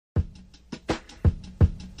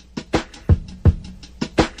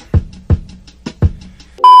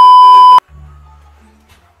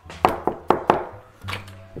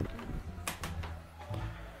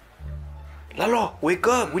Lalo, wake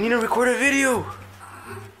up. We need to record a video.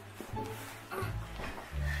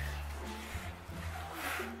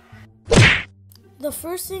 The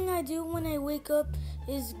first thing I do when I wake up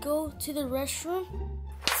is go to the restroom.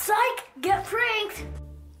 Psych! Get pranked!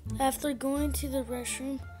 After going to the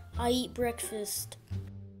restroom, I eat breakfast.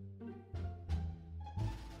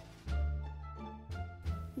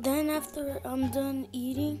 Then after I'm done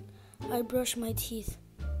eating, I brush my teeth.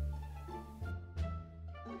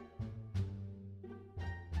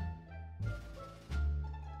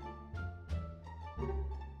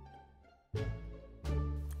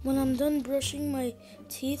 When I'm done brushing my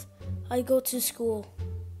teeth, I go to school.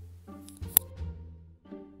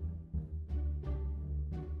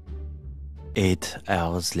 Eight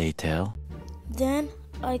hours later. Then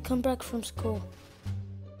I come back from school.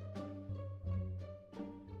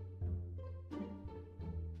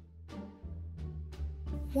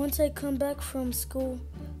 Once I come back from school,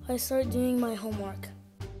 I start doing my homework.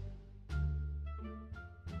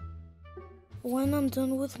 When I'm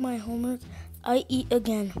done with my homework, I eat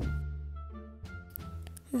again.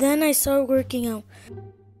 Then I start working out.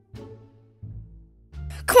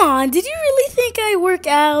 Come on, did you really think I work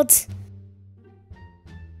out?